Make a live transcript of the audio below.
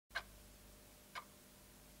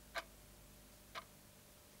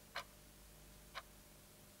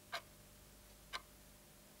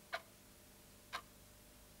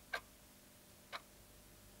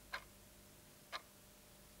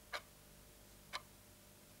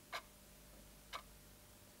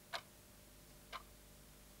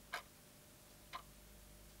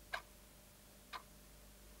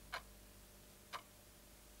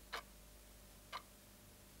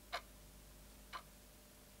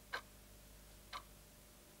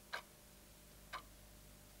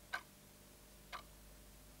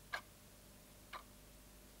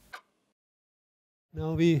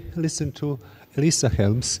Now we listen to Elissa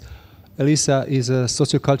Helms. Elissa is a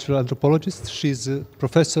sociocultural anthropologist. She's a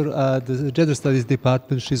professor at the Gender Studies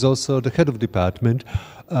Department. She's also the head of department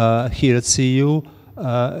here at CU.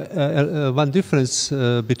 One difference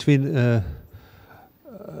between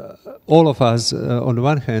all of us on the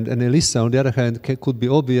one hand and Elissa on the other hand could be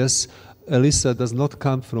obvious. Elissa does not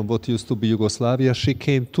come from what used to be Yugoslavia. She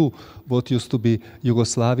came to what used to be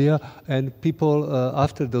Yugoslavia, and people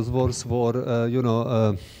after those wars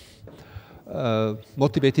were,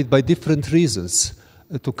 motivated by different reasons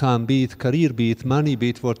to come, be it career, be it money, be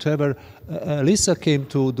it whatever. Elissa came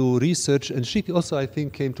to do research, and she also, I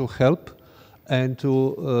think, came to help and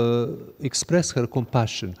to express her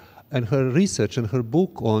compassion. And her research and her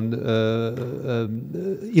book on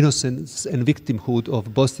innocence and victimhood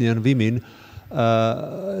of Bosnian women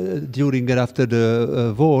during and after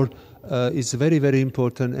the war is very, very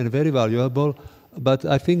important and very valuable. But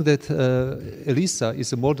I think that Elissa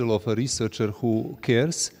is a model of a researcher who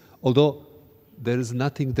cares, although there is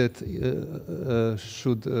nothing that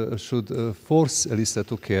should force Elissa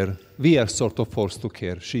to care. We are sort of forced to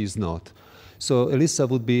care. She is not. So Elissa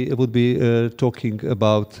would be talking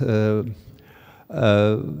about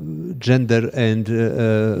gender and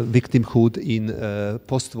victimhood in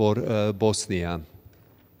post-war Bosnia.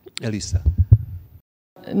 Elissa.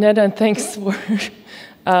 Neda, thanks for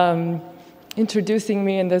introducing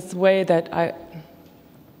me in this way that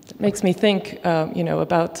makes me think,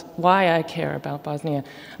 about why I care about Bosnia.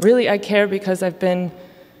 Really, I care because I've been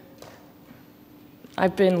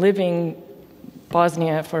living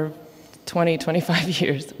Bosnia for 20, 25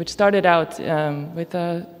 years, which started out with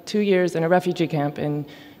 2 years in a refugee camp in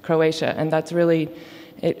Croatia, and that's really,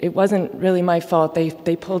 it wasn't really my fault.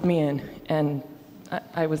 They pulled me in, and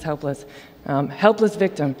I was helpless, helpless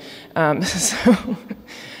victim.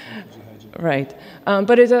 Right,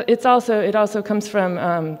 but it also comes from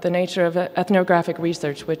the nature of ethnographic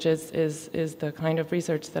research, which is the kind of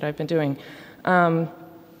research that I've been doing.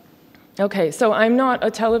 Okay, so I'm not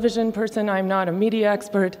a television person, I'm not a media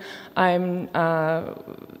expert, but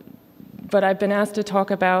I've been asked to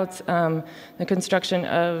talk about the construction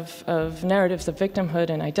of narratives of victimhood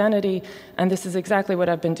and identity, and this is exactly what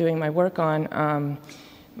I've been doing my work on.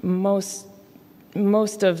 Most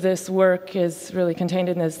of this work is really contained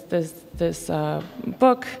in this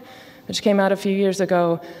book, which came out a few years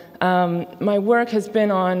ago. My work has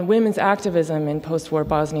been on women's activism in post-war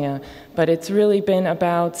Bosnia, but it's really been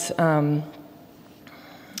about, and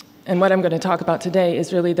what I'm going to talk about today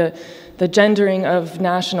is really the gendering of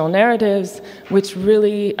national narratives, which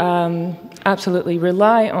really absolutely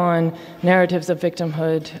rely on narratives of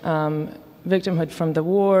victimhood, victimhood from the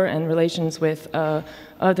war and relations with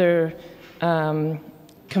other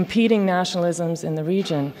competing nationalisms in the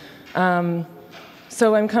region.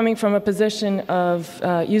 So I'm coming from a position of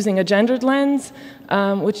using a gendered lens,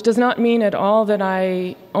 which does not mean at all that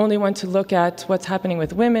I only want to look at what's happening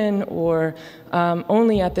with women or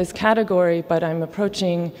only at this category, but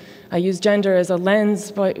I use gender as a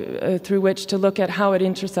lens through which to look at how it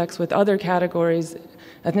intersects with other categories,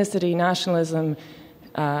 ethnicity, nationalism,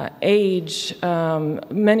 age,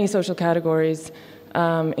 many social categories,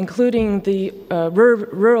 including the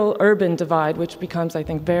rural-urban divide, which becomes, I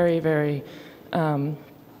think, very, very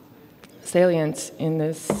salient in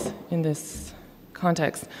this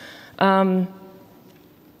context. I'm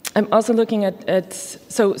also looking at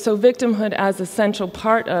so victimhood as a central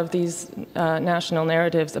part of these national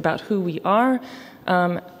narratives about who we are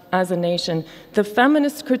as a nation. The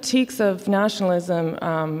feminist critiques of nationalism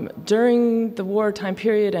during the wartime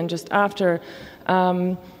period and just after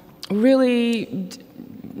really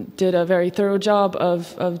did a very thorough job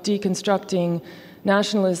of deconstructing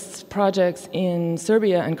nationalist projects in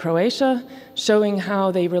Serbia and Croatia, showing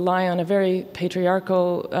how they rely on a very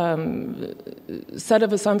patriarchal set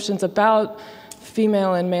of assumptions about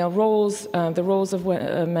female and male roles, the roles of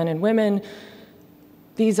men and women.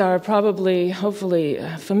 These are probably, hopefully,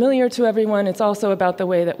 familiar to everyone. It's also about the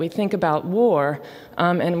way that we think about war,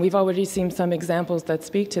 and we've already seen some examples that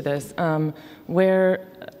speak to this, where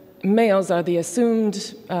males are the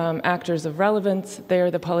assumed actors of relevance. They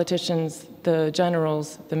are the politicians, the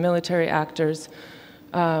generals, the military actors.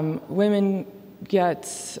 Women get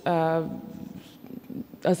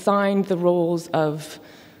assigned the roles of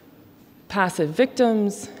passive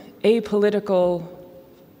victims, apolitical,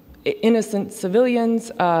 innocent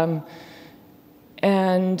civilians,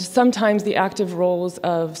 and sometimes the active roles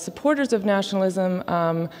of supporters of nationalism,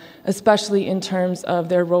 especially in terms of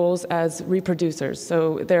their roles as reproducers.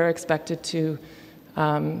 So they're expected to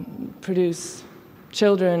produce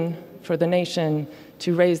children for the nation,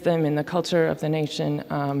 to raise them in the culture of the nation,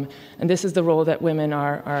 and this is the role that women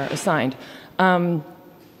are assigned.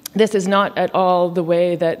 This is not at all the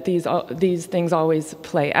way that these things always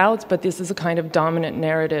play out, but this is a kind of dominant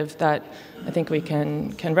narrative that I think we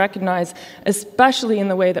can recognize, especially in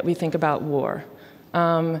the way that we think about war.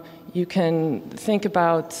 You can think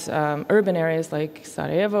about urban areas like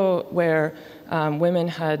Sarajevo, where women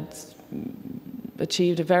had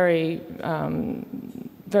achieved a very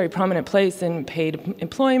prominent place in paid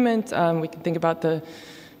employment. We can think about the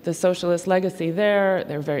socialist legacy there.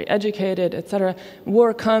 They're very educated, etc.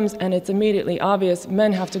 War comes and it's immediately obvious.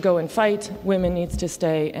 Men have to go and fight. Women needs to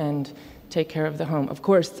stay and take care of the home. Of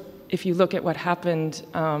course, if you look at what happened,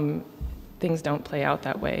 things don't play out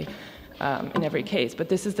that way in every case. But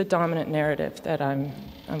this is the dominant narrative that I'm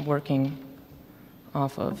working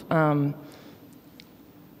off of.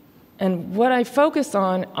 And what I focus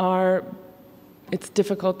on are, it's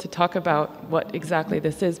difficult to talk about what exactly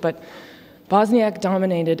this is, but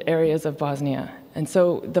Bosniak-dominated areas of Bosnia. And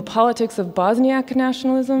so the politics of Bosniak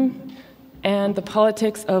nationalism and the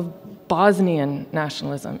politics of Bosnian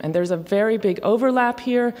nationalism. And there's a very big overlap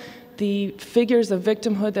here. The figures of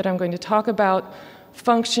victimhood that I'm going to talk about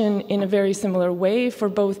function in a very similar way for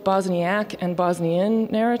both Bosniak and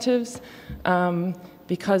Bosnian narratives,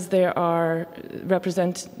 because they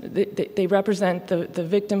represent the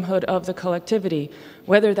victimhood of the collectivity,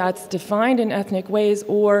 whether that's defined in ethnic ways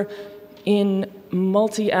or in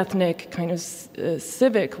multi-ethnic kind of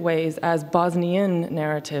civic ways as Bosnian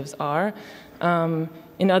narratives are.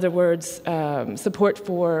 In other words, support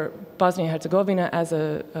for Bosnia-Herzegovina as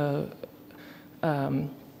a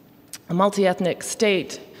multi-ethnic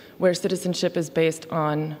state where citizenship is based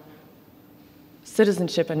on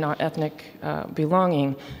citizenship and not ethnic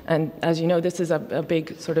belonging. And as you know, this is a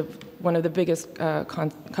big sort of one of the biggest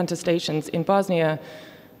contestations in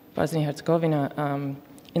Bosnia-Herzegovina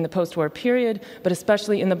in the post-war period, but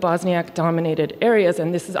especially in the Bosniak-dominated areas.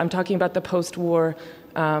 And this is, I'm talking about the post-war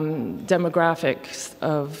demographics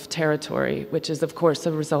of territory, which is, of course,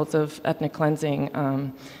 a result of ethnic cleansing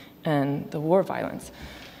and the war violence.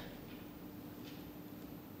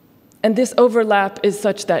 And this overlap is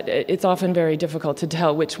such that it's often very difficult to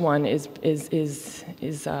tell which one is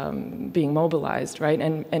being mobilized, right?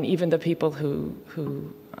 And even the people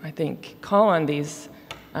who I think call on these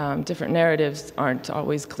different narratives aren't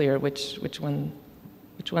always clear which ones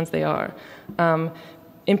they are.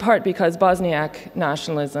 In part because Bosniak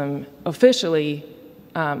nationalism officially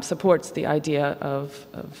supports the idea of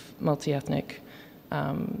multi-ethnic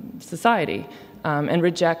society and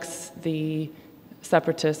rejects the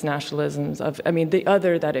separatist nationalisms the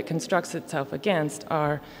other that it constructs itself against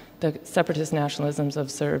are the separatist nationalisms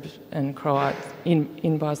of Serbs and Croats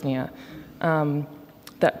in Bosnia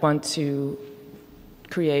that want to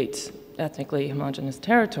create ethnically homogeneous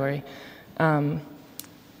territory.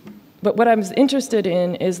 But what I was interested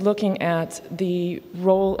in is looking at the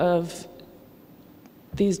role of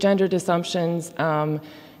these gendered assumptions and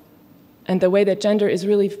the way that gender is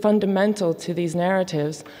really fundamental to these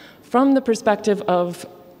narratives from the perspective of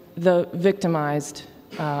the victimized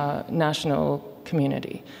national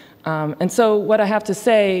community. And so what I have to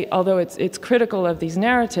say, although it's critical of these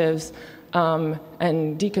narratives and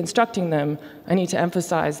deconstructing them, I need to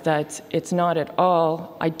emphasize that it's not at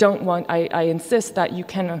all, I insist that you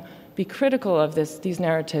can be critical of these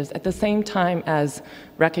narratives at the same time as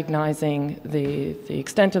recognizing the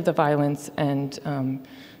extent of the violence and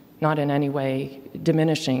not in any way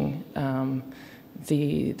diminishing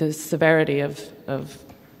the severity of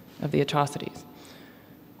the atrocities.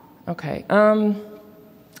 Okay.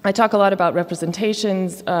 I talk a lot about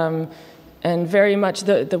representations, and very much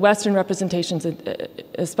the Western representations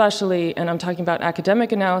especially, and I'm talking about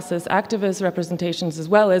academic analysis, activist representations, as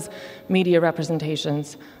well as media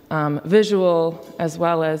representations, visual as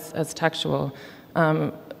well as textual,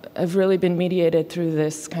 have really been mediated through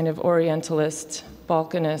this kind of Orientalist,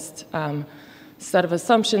 Balkanist set of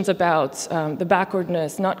assumptions about the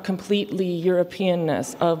backwardness, not completely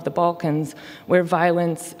Europeanness of the Balkans, where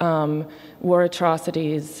violence, war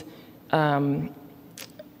atrocities,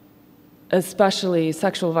 especially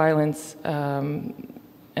sexual violence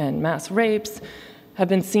and mass rapes, have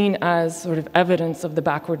been seen as sort of evidence of the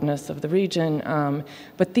backwardness of the region.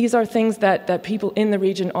 But these are things that people in the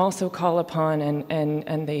region also call upon,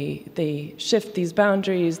 and they shift these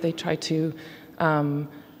boundaries. They try to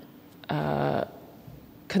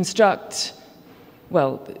construct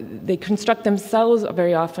they construct themselves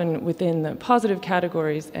very often within the positive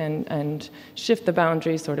categories and shift the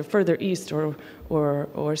boundaries sort of further east or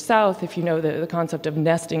south. If you know the concept of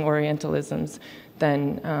nesting Orientalisms,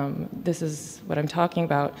 then this is what I'm talking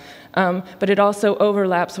about. But it also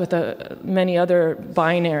overlaps with many other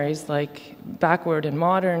binaries like backward and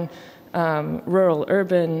modern, rural,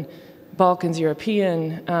 urban, Balkans,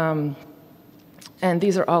 European, and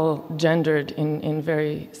these are all gendered in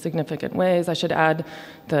very significant ways. I should add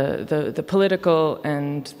the political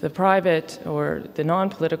and the private or the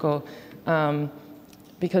non-political,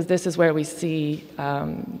 because this is where we see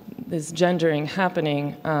this gendering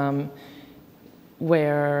happening,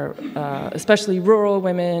 where especially rural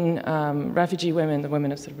women, refugee women, the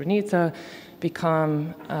women of Srebrenica,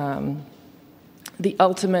 become the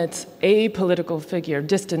ultimate apolitical figure,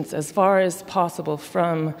 distanced as far as possible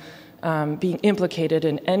from being implicated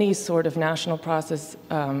in any sort of national process,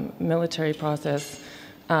 military process,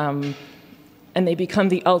 and they become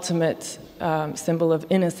the ultimate symbol of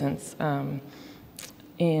innocence.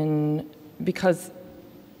 Because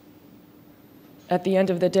at the end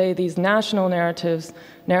of the day, these national narratives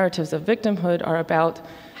of victimhood are about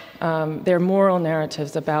their moral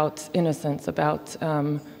narratives about innocence, about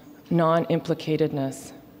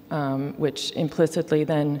non-implicatedness, which implicitly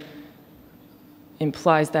then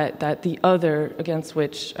implies that the other against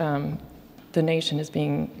which the nation is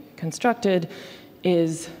being constructed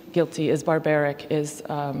is guilty, is barbaric,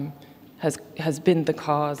 has been the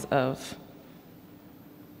cause of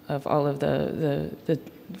all of the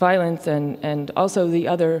violence and also the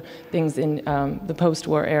other things in the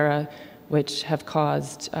post-war era which have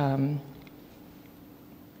caused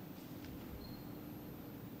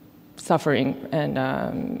suffering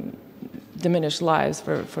and diminished lives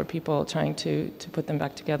for people trying to put them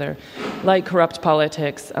back together, like corrupt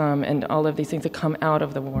politics and all of these things that come out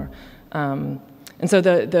of the war. And so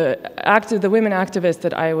the women activists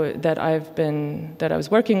that I was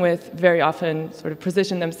working with very often sort of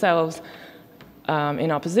position themselves in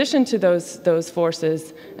opposition to those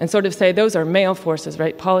forces and sort of say those are male forces,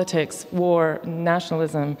 right? Politics, war,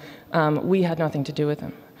 nationalism. We had nothing to do with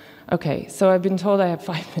them. Okay, so I've been told I have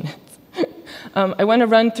 5 minutes. I want to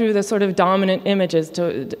run through the sort of dominant images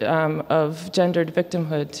of gendered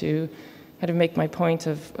victimhood to kind of make my point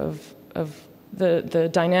of the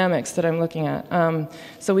dynamics that I'm looking at.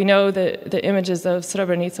 So we know the images of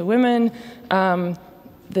Srebrenica women.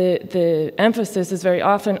 The emphasis is very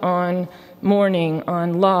often on mourning,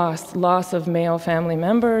 on loss of male family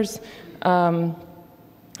members.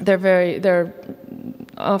 They're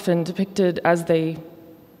often depicted as they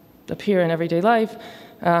appear in everyday life,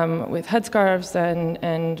 with headscarves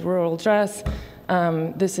and rural dress.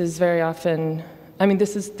 This is very often,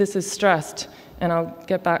 this is stressed, and I'll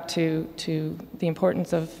get back to the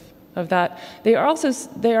importance of that. They are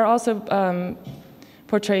also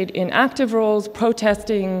portrayed in active roles,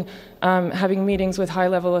 protesting, having meetings with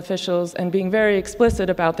high-level officials, and being very explicit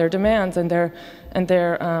about their demands and their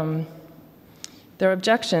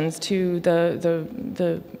objections to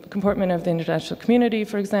the comportment of the international community,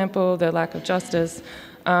 for example, the lack of justice.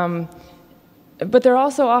 But they're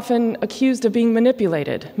also often accused of being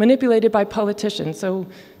manipulated by politicians. So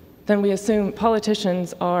then we assume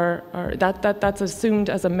politicians that's assumed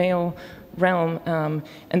as a male realm,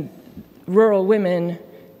 and rural women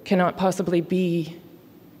cannot possibly be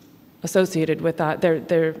associated with that.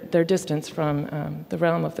 They're distanced from the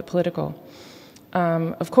realm of the political.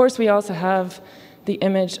 Of course, we also have the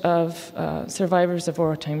image of survivors of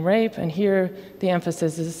wartime rape, and here the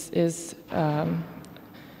emphasis is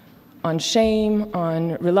on shame,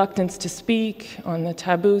 on reluctance to speak, on the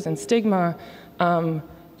taboos and stigma.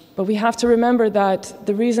 But we have to remember that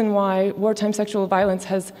the reason why wartime sexual violence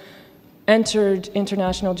has entered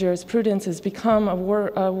international jurisprudence, has become a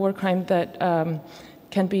war crime that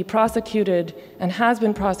can be prosecuted and has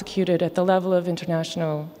been prosecuted at the level of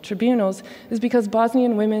international tribunals, is because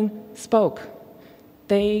Bosnian women spoke.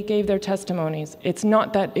 They gave their testimonies. It's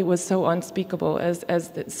not that it was so unspeakable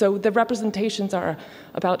so the representations are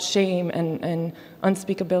about shame and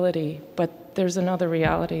unspeakability, but there's another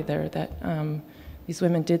reality there that these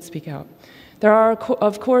women did speak out. There are,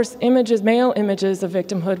 of course, male images of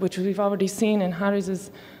victimhood, which we've already seen in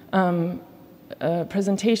Haris's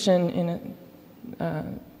presentation in a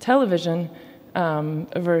television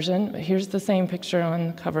version. Here's the same picture on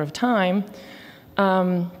the cover of Time.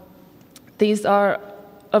 These are,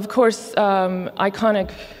 of course,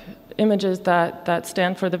 iconic images that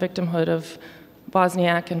stand for the victimhood of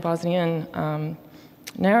Bosniak and Bosnian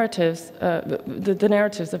narratives, the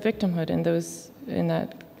narratives of victimhood in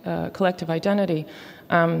that collective identity.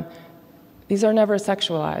 these are never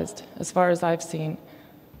sexualized, as far as I've seen.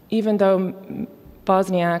 Even though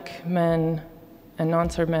Bosniak men and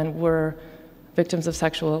non-Serb men were victims of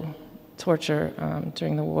sexual torture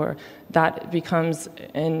during the war, that becomes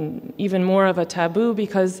even more of a taboo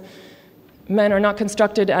because men are not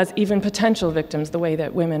constructed as even potential victims the way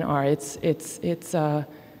that women are. It's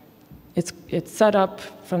set up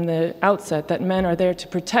from the outset that men are there to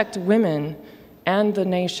protect women and the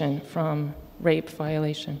nation from rape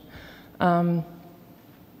violation. I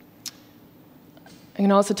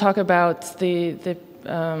can also talk about the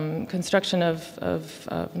construction of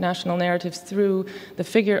national narratives through the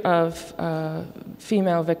figure of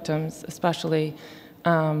female victims, especially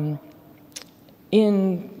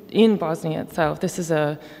in Bosnia itself. This is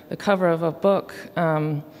the cover of a book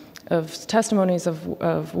of testimonies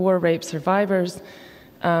of war rape survivors.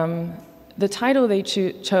 The title they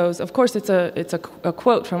chose, of course, it's a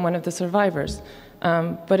quote from one of the survivors,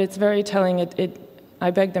 but it's very telling. I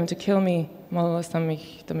begged them to kill me, molila sam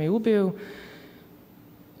ih da me ubiju,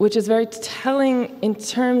 which is very telling in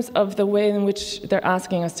terms of the way in which they're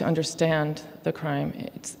asking us to understand the crime.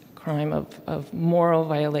 It's a crime of moral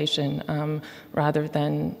violation rather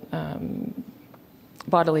than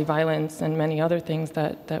bodily violence and many other things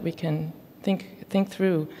that we can think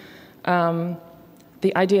through.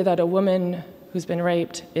 The idea that a woman who's been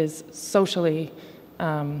raped is socially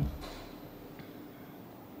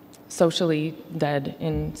dead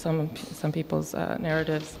in some people's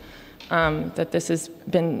narratives. That this has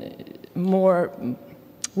been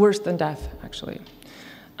worse than death, actually.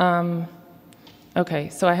 Okay,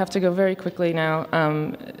 so I have to go very quickly now.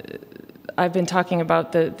 I've been talking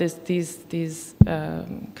about these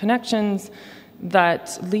connections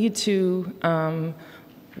that lead to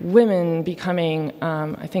women becoming,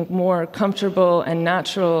 I think, more comfortable and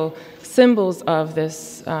natural symbols of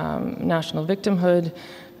this national victimhood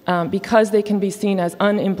because they can be seen as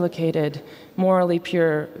unimplicated, morally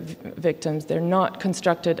pure victims. They're not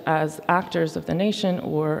constructed as actors of the nation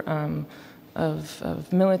or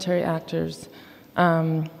of military actors.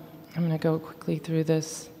 I'm going to go quickly through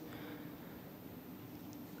this.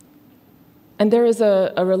 And there is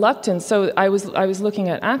a reluctance. So I was looking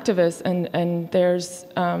at activists, and there's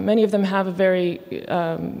many of them have a very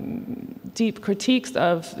deep critiques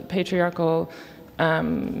of patriarchal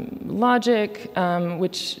logic,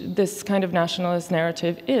 which this kind of nationalist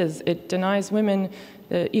narrative is. It denies women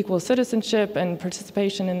the equal citizenship and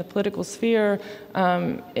participation in the political sphere.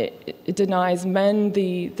 It denies men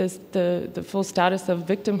the full status of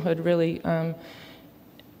victimhood. Really,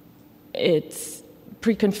 it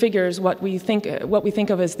preconfigures what we think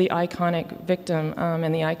of as the iconic victim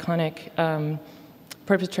and the iconic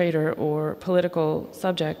perpetrator or political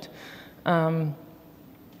subject.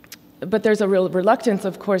 But there's a real reluctance,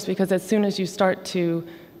 of course, because as soon as you start to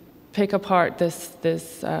pick apart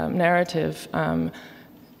this narrative,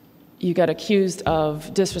 you get accused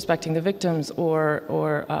of disrespecting the victims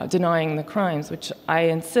or denying the crimes, which I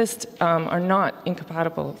insist are not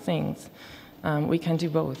incompatible things. We can do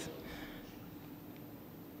both.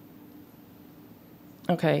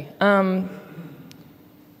 Okay.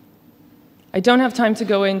 I don't have time to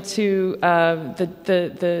go into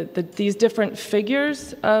these different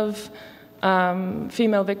figures of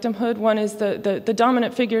female victimhood. One is the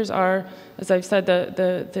dominant figures are, as I've said,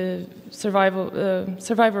 the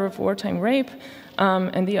survivor of wartime rape,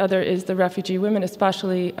 and the other is the refugee women,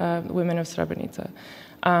 especially women of Srebrenica.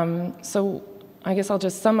 So I guess I'll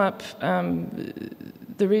just sum up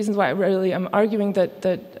the reasons why I'm arguing that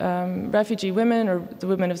refugee women, or the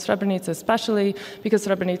women of Srebrenica especially, because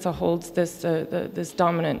Srebrenica holds this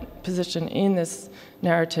dominant position in this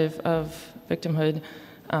narrative of victimhood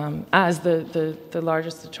as the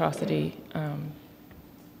largest atrocity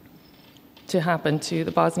to happen to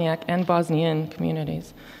the Bosniak and Bosnian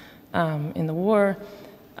communities in the war.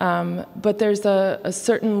 But there's a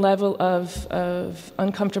certain level of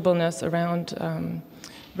uncomfortableness around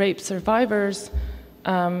rape survivors,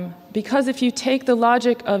 because if you take the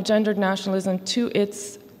logic of gendered nationalism to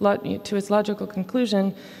its logical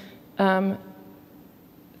conclusion,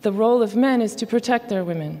 the role of men is to protect their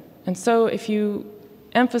women. And so if you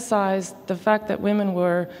emphasize the fact that women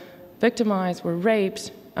were victimized, were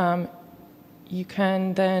raped, you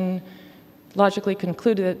can then logically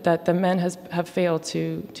conclude that the men have failed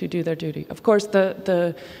to do their duty. Of course,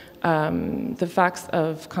 the facts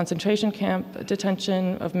of concentration camp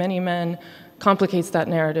detention of many men complicates that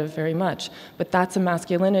narrative very much, but that's a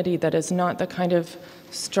masculinity that is not the kind of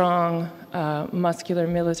strong, muscular,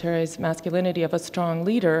 militarized masculinity of a strong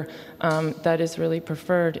leader that is really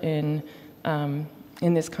preferred in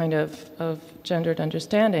this kind of gendered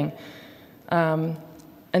understanding.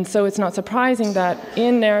 And so it's not surprising that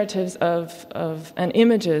in narratives of and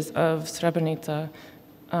images of Srebrenica,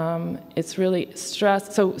 it's really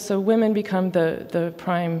stressed. So women become the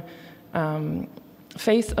prime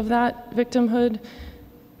face of that victimhood.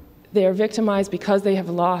 They are victimized because they have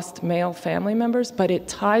lost male family members, but it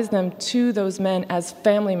ties them to those men as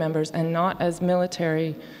family members and not as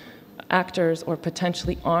military actors or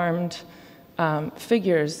potentially armed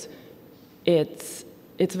figures. It's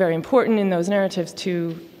very important in those narratives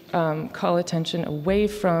to call attention away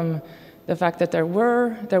from the fact that there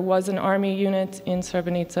was an army unit in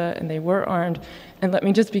Srebrenica and they were armed. And let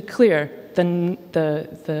me just be clear,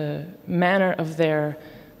 the manner of their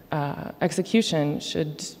execution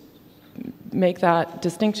should make that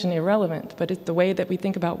distinction irrelevant, but it's the way that we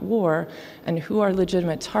think about war and who are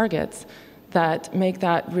legitimate targets that make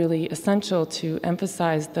that really essential to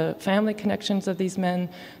emphasize the family connections of these men,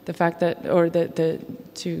 the fact that,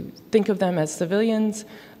 to think of them as civilians.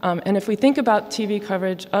 And if we think about TV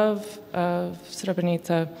coverage of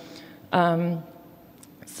Srebrenica,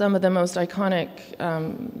 some of the most iconic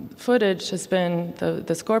footage has been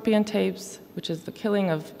the Scorpion tapes, which is the killing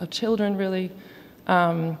of children, really.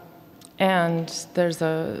 And there's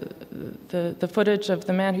the footage of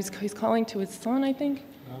the man he's calling to his son, I think?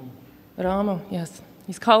 Ramo, yes.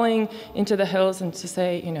 He's calling into the hills and to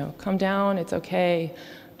say, come down, it's okay.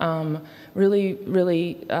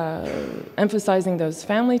 Really emphasizing those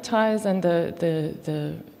family ties and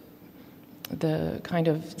the kind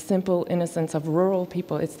of simple innocence of rural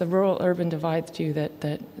people. It's the rural-urban divide, too,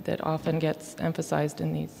 that often gets emphasized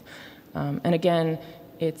in these. And again,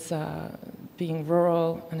 it's being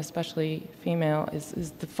rural, and especially female,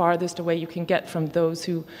 is the farthest away you can get from those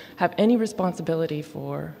who have any responsibility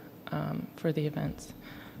for the events.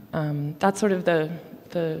 That's sort of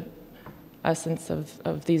the essence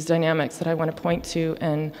of these dynamics that I want to point to,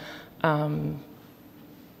 and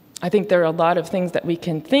I think there are a lot of things that we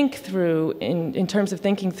can think through in terms of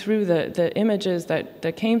thinking through the images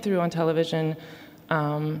that came through on television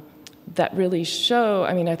that really show,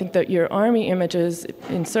 I think that your army images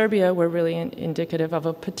in Serbia were really indicative of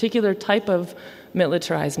a particular type of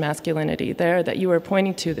militarized masculinity there that you were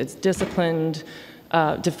pointing to, that's disciplined,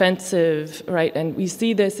 defensive, right? And we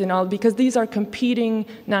see this in all, because these are competing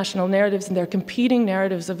national narratives, and they're competing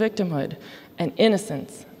narratives of victimhood and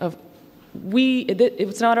innocence, of it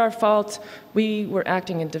was not our fault, we were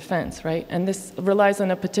acting in defense, right? And this relies on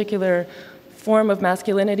a particular form of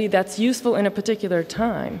masculinity that's useful in a particular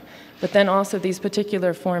time, but then also these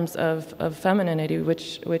particular forms of femininity,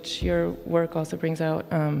 which your work also brings out,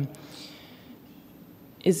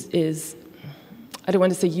 is I don't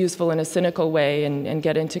want to say useful in a cynical way and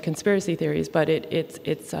get into conspiracy theories, but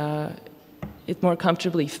it more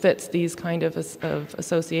comfortably fits these kind of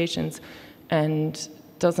associations and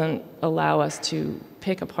doesn't allow us to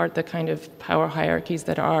pick apart the kind of power hierarchies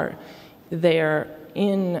that are there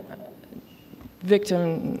in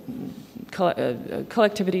victim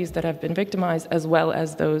collectivities that have been victimized, as well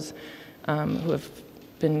as those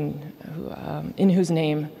in whose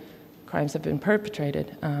name crimes have been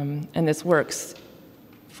perpetrated. And this works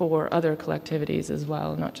for other collectivities as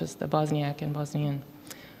well, not just the Bosniak and Bosnian.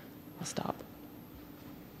 I'll stop.